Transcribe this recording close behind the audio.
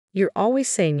You're always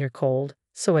saying you're cold,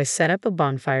 so I set up a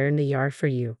bonfire in the yard for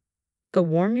you. Go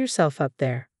warm yourself up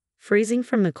there. Freezing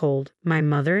from the cold, my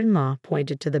mother-in-law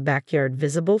pointed to the backyard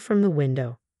visible from the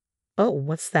window. Oh,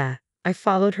 what's that? I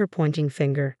followed her pointing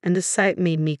finger, and the sight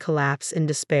made me collapse in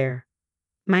despair.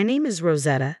 My name is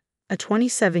Rosetta, a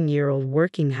 27-year-old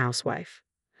working housewife.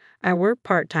 I work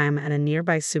part-time at a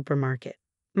nearby supermarket.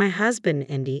 My husband,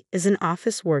 Andy, is an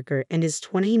office worker and is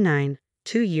 29,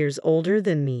 2 years older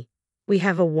than me. We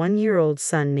have a 1-year-old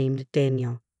son named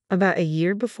Daniel. About a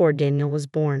year before Daniel was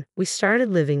born, we started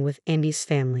living with Andy's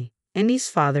family. Andy's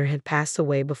father had passed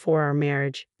away before our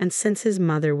marriage, and since his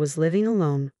mother was living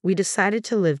alone, we decided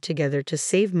to live together to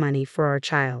save money for our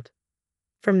child.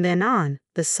 From then on,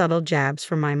 the subtle jabs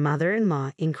from my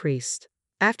mother-in-law increased.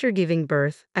 After giving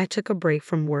birth, I took a break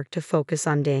from work to focus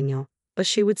on Daniel, but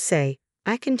she would say,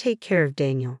 "I can take care of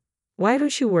Daniel. Why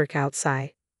don't you work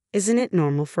outside? Isn't it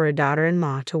normal for a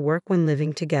daughter-in-law to work when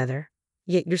living together?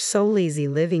 Yet you're so lazy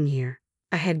living here."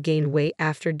 I had gained weight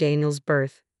after Daniel's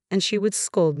birth, and she would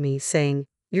scold me, saying,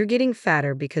 "You're getting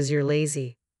fatter because you're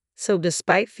lazy." So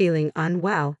despite feeling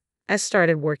unwell, I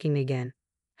started working again.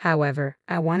 However,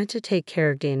 I wanted to take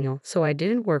care of Daniel, so I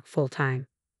didn't work full-time.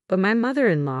 But my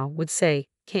mother-in-law would say,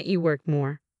 "Can't you work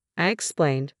more?" I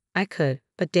explained, I could,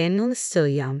 but Daniel is still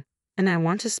young, and I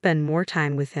want to spend more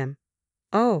time with him.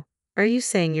 "Oh, are you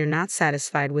saying you're not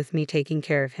satisfied with me taking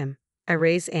care of him? I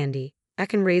raised Andy. I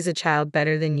can raise a child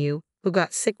better than you, who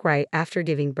got sick right after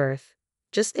giving birth.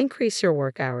 Just increase your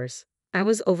work hours." I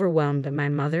was overwhelmed by my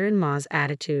mother-in-law's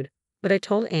attitude, but I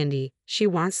told Andy she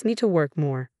wants me to work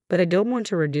more, but I don't want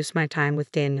to reduce my time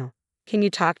with Daniel. Can you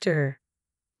talk to her?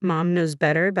 Mom knows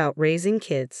better about raising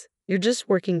kids. You're just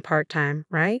working part-time,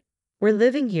 right? We're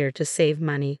living here to save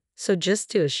money, so just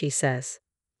do as she says.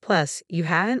 Plus, you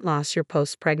haven't lost your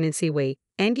post-pregnancy weight.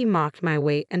 Andy mocked my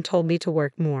weight and told me to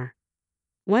work more.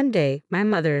 One day, my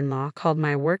mother-in-law called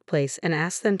my workplace and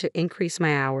asked them to increase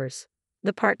my hours.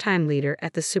 The part-time leader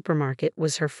at the supermarket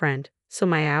was her friend, so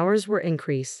my hours were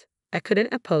increased. I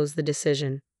couldn't oppose the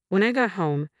decision. When I got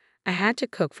home, I had to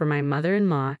cook for my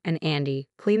mother-in-law and Andy,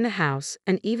 clean the house,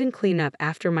 and even clean up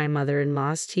after my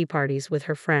mother-in-law's tea parties with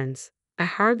her friends. I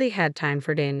hardly had time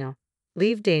for Daniel.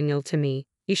 "Leave Daniel to me.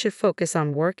 You should focus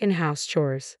on work and house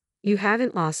chores. You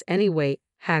haven't lost any weight,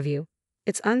 have you?"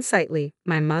 It's unsightly,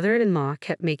 my mother-in-law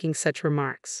kept making such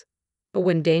remarks. But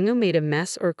when Daniel made a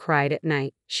mess or cried at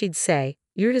night, she'd say,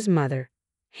 "You're his mother.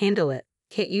 Handle it.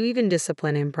 Can't you even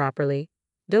discipline him properly?"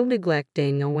 "Don't neglect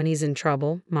Daniel when he's in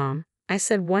trouble, Mom," I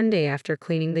said one day after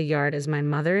cleaning the yard as my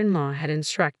mother-in-law had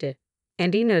instructed.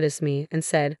 Andy noticed me and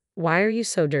said, "Why are you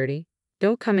so dirty?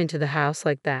 Don't come into the house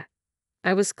like that."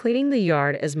 I was cleaning the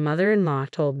yard as mother-in-law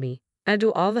told me. I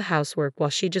do all the housework while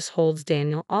she just holds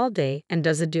Daniel all day and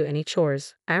doesn't do any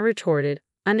chores, I retorted,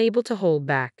 unable to hold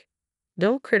back.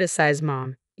 "Don't criticize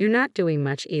Mom. You're not doing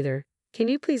much either. Can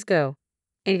you please go?"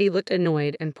 Andy looked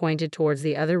annoyed and pointed towards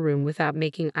the other room without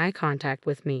making eye contact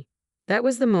with me. That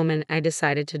was the moment I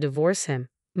decided to divorce him.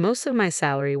 Most of my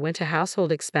salary went to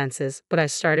household expenses, but I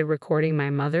started recording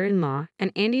my mother-in-law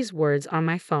and Andy's words on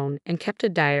my phone and kept a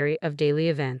diary of daily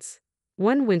events.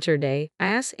 One winter day, I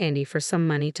asked Andy for some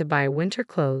money to buy winter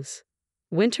clothes.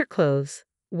 "Winter clothes?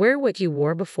 Wear what you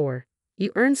wore before.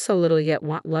 You earn so little yet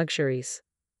want luxuries.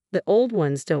 The old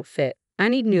ones don't fit. I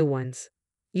need new ones."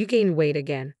 "You gained weight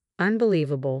again.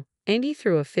 Unbelievable." Andy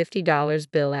threw a $50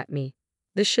 bill at me.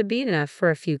 "This should be enough for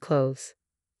a few clothes."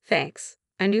 "Thanks."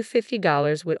 I knew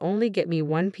 $50 would only get me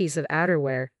one piece of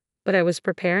outerwear, but I was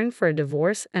preparing for a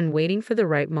divorce and waiting for the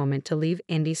right moment to leave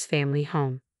Andy's family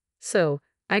home. So,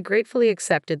 I gratefully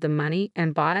accepted the money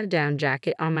and bought a down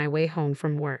jacket on my way home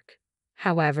from work.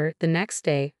 However, the next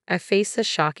day, I faced a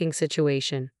shocking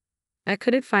situation. I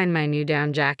couldn't find my new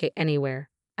down jacket anywhere.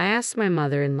 I asked my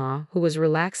mother-in-law, who was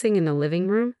relaxing in the living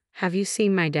room, "Have you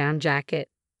seen my down jacket?"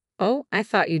 "Oh, I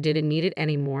thought you didn't need it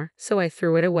anymore, so I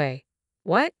threw it away."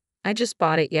 "What? I just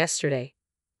bought it yesterday."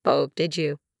 "Oh, did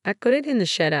you?" "I put it in the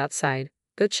shed outside.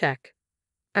 Go check."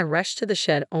 I rushed to the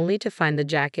shed only to find the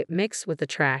jacket mixed with the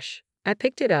trash. I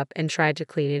picked it up and tried to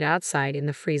clean it outside in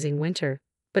the freezing winter,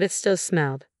 but it still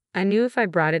smelled. I knew if I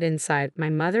brought it inside, my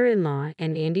mother-in-law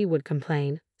and Andy would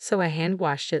complain, so I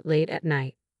hand-washed it late at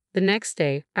night. The next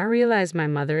day, I realized my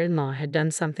mother-in-law had done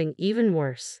something even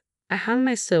worse. I hung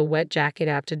my still wet jacket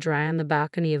out to dry on the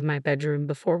balcony of my bedroom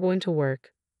before going to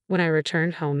work. When I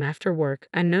returned home after work,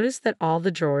 I noticed that all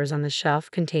the drawers on the shelf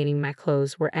containing my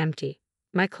clothes were empty.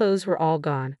 My clothes were all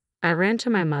gone. I ran to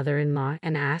my mother-in-law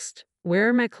and asked, "Where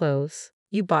are my clothes?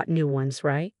 You bought new ones,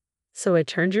 right? So I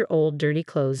turned your old dirty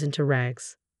clothes into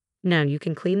rags. Now you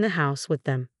can clean the house with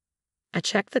them." I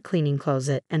checked the cleaning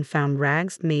closet and found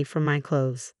rags made from my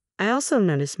clothes. I also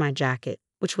noticed my jacket,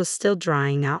 which was still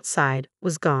drying outside,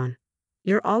 was gone.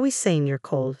 You're always saying you're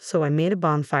cold, so I made a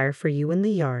bonfire for you in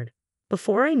the yard.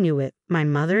 Before I knew it, my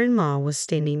mother-in-law was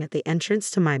standing at the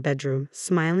entrance to my bedroom,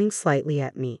 smiling slightly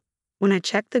at me. When I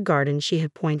checked the garden she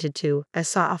had pointed to, I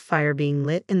saw a fire being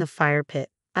lit in the fire pit.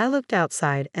 I looked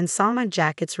outside and saw my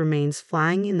jacket's remains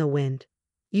flying in the wind.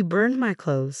 You burned my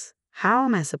clothes. How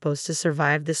am I supposed to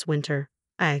survive this winter?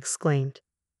 I exclaimed.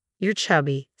 You're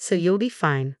chubby, so you'll be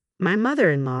fine, my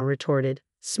mother-in-law retorted,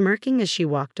 smirking as she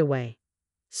walked away.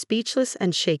 Speechless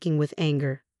and shaking with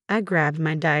anger, I grabbed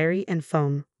my diary and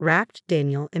phone, wrapped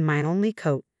Daniel in my only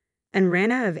coat, and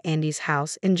ran out of Andy's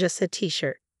house in just a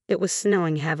t-shirt. It was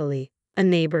snowing heavily. A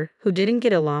neighbor, who didn't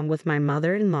get along with my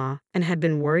mother-in-law and had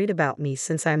been worried about me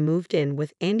since I moved in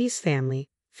with Andy's family,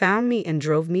 found me and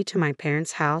drove me to my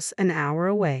parents' house an hour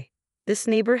away. This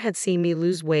neighbor had seen me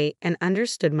lose weight and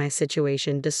understood my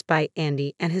situation despite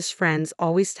Andy and his friends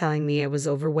always telling me I was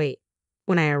overweight.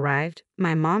 When I arrived,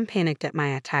 my mom panicked at my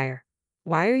attire.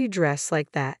 Why are you dressed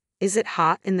like that? Is it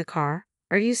hot in the car?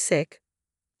 Are you sick?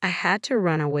 I had to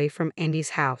run away from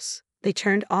Andy's house. They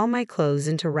turned all my clothes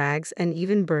into rags and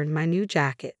even burned my new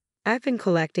jacket. I've been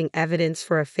collecting evidence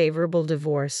for a favorable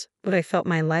divorce, but I felt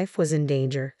my life was in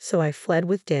danger, so I fled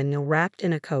with Daniel wrapped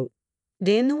in a coat.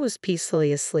 Daniel was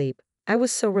peacefully asleep. I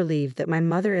was so relieved that my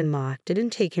mother-in-law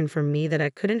didn't take him from me that I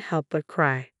couldn't help but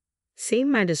cry.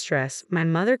 Seeing my distress, my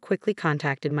mother quickly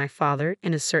contacted my father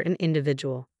and a certain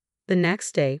individual. The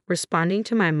next day, responding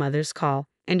to my mother's call,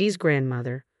 Andy's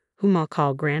grandmother, whom I'll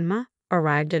call Grandma,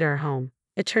 arrived at our home.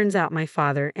 It turns out my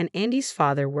father and Andy's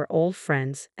father were old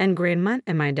friends, and Grandma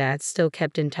and my dad still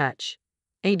kept in touch.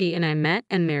 Andy and I met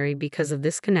and married because of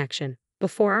this connection.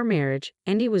 Before our marriage,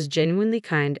 Andy was genuinely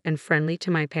kind and friendly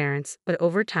to my parents, but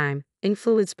over time,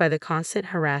 influenced by the constant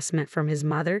harassment from his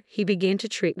mother, he began to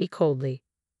treat me coldly.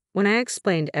 When I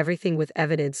explained everything with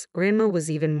evidence, Grandma was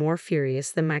even more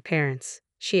furious than my parents.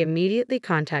 She immediately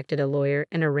contacted a lawyer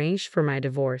and arranged for my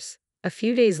divorce. A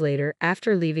few days later,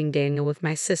 after leaving Daniel with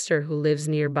my sister who lives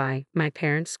nearby, my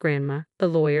parents' grandma, the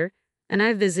lawyer, and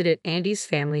I visited Andy's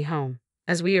family home.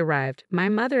 As we arrived, my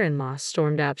mother-in-law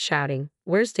stormed out shouting,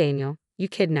 "Where's Daniel, you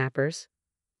kidnappers?"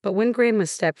 But when Grandma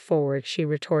stepped forward, she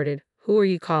retorted, "Who are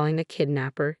you calling a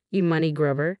kidnapper, you money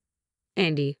grubber?"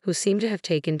 Andy, who seemed to have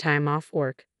taken time off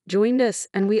work, joined us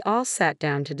and we all sat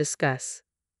down to discuss.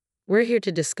 We're here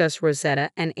to discuss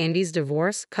Rosetta and Andy's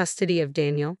divorce, custody of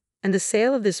Daniel, and the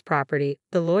sale of this property,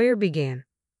 the lawyer began.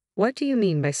 What do you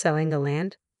mean by selling the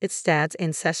land? It's Dad's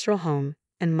ancestral home,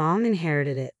 and Mom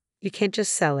inherited it. You can't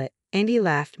just sell it. Andy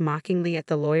laughed mockingly at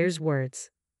the lawyer's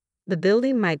words. The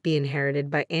building might be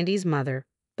inherited by Andy's mother,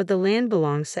 but the land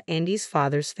belongs to Andy's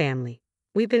father's family.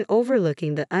 We've been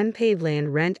overlooking the unpaid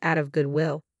land rent out of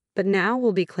goodwill, but now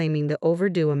we'll be claiming the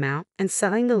overdue amount and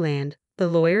selling the land, the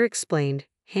lawyer explained,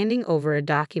 handing over a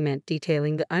document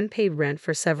detailing the unpaid rent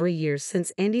for several years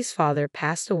since Andy's father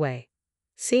passed away.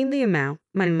 Seeing the amount,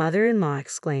 my mother-in-law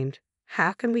exclaimed,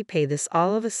 "How can we pay this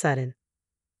all of a sudden?"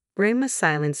 Grandma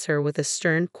silenced her with a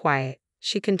stern quiet.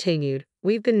 She continued,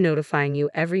 "We've been notifying you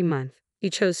every month. You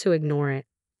chose to ignore it,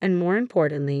 and more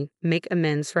importantly, make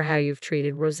amends for how you've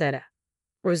treated Rosetta."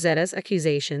 Rosetta's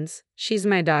accusations, "She's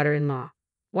my daughter-in-law.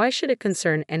 Why should it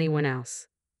concern anyone else?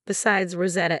 Besides,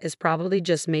 Rosetta is probably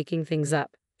just making things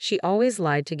up. She always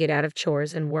lied to get out of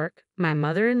chores and work," my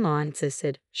mother-in-law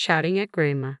insisted, shouting at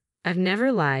Grandma. "I've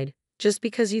never lied. Just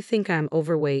because you think I'm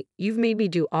overweight, you've made me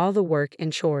do all the work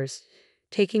and chores,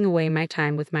 taking away my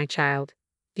time with my child.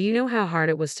 Do you know how hard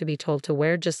it was to be told to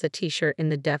wear just a t-shirt in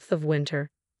the depth of winter?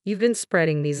 You've been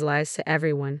spreading these lies to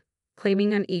everyone,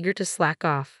 claiming I'm eager to slack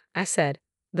off," I said.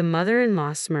 The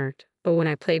mother-in-law smirked, but when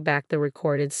I played back the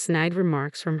recorded snide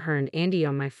remarks from her and Andy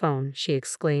on my phone, she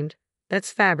exclaimed,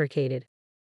 "That's fabricated."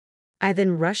 I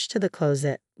then rushed to the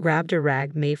closet, grabbed a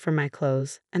rag made from my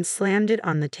clothes, and slammed it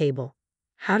on the table.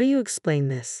 "How do you explain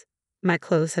this? My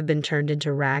clothes have been turned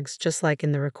into rags just like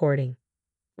in the recording."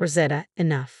 "Rosetta,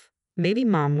 enough. Maybe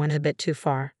Mom went a bit too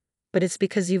far, but it's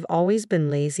because you've always been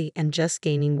lazy and just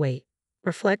gaining weight.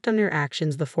 Reflect on your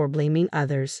actions before blaming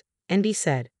others," Andy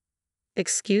said.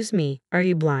 "Excuse me, are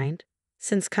you blind?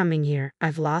 Since coming here,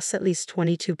 I've lost at least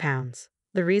 22 pounds.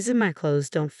 The reason my clothes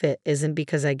don't fit isn't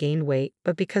because I gained weight,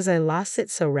 but because I lost it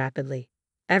so rapidly.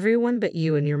 Everyone but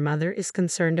you and your mother is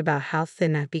concerned about how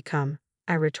thin I've become,"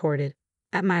 I retorted.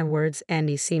 At my words,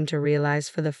 Andy seemed to realize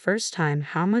for the first time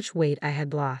how much weight I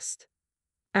had lost.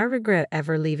 "I regret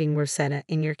ever leaving Rosetta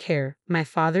in your care," my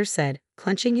father said,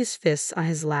 clenching his fists on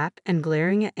his lap and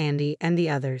glaring at Andy and the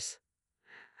others.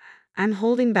 "I'm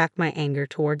holding back my anger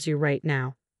towards you right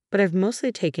now, but I've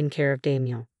mostly taken care of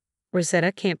Daniel.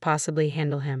 Rosetta can't possibly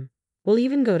handle him. We'll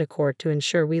even go to court to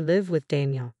ensure we live with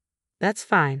Daniel. That's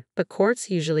fine, but courts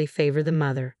usually favor the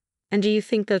mother. And do you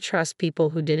think they'll trust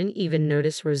people who didn't even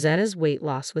notice Rosetta's weight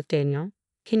loss with Daniel?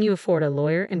 Can you afford a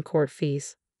lawyer and court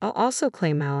fees? I'll also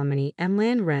claim alimony and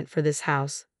land rent for this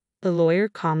house. The lawyer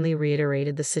calmly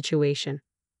reiterated the situation.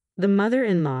 The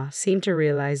mother-in-law seemed to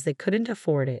realize they couldn't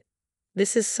afford it.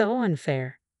 This is so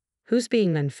unfair. Who's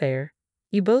being unfair?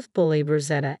 You both bullied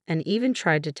Rosetta and even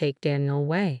tried to take Daniel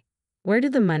away. Where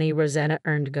did the money Rosetta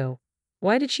earned go?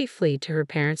 Why did she flee to her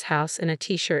parents' house in a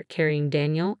t-shirt carrying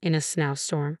Daniel in a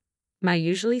snowstorm? My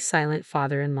usually silent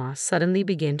father-in-law suddenly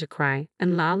began to cry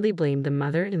and loudly blamed the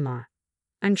mother-in-law.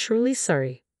 I'm truly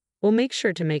sorry. We'll make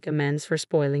sure to make amends for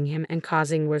spoiling him and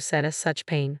causing Rosetta such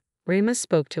pain. Rama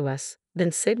spoke to us,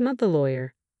 then Sigma the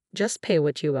lawyer. Just pay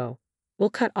what you owe. We'll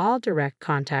cut all direct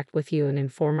contact with you and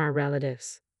inform our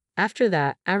relatives. After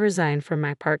that, I resigned from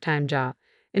my part-time job,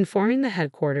 informing the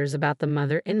headquarters about the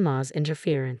mother-in-law's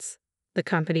interference. The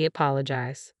company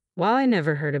apologized. While I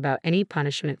never heard about any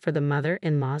punishment for the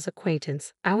mother-in-law's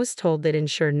acquaintance, I was told they'd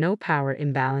ensure no power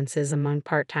imbalances among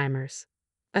part-timers.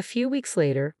 A few weeks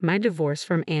later, my divorce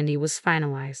from Andy was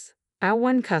finalized. I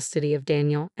won custody of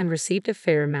Daniel and received a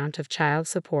fair amount of child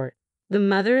support. The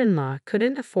mother-in-law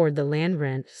couldn't afford the land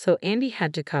rent, so Andy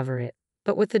had to cover it.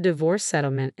 But with the divorce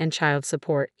settlement and child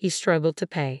support, he struggled to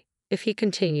pay. If he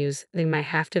continues, they might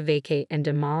have to vacate and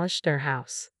demolish their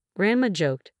house. Grandma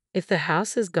joked, if the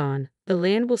house is gone, the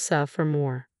land will sell for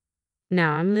more.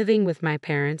 Now I'm living with my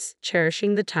parents,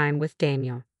 cherishing the time with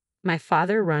Daniel. My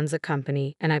father runs a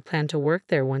company, and I plan to work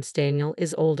there once Daniel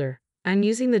is older. I'm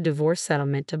using the divorce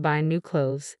settlement to buy new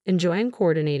clothes, enjoying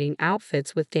coordinating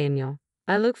outfits with Daniel.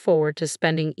 I look forward to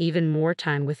spending even more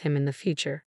time with him in the future.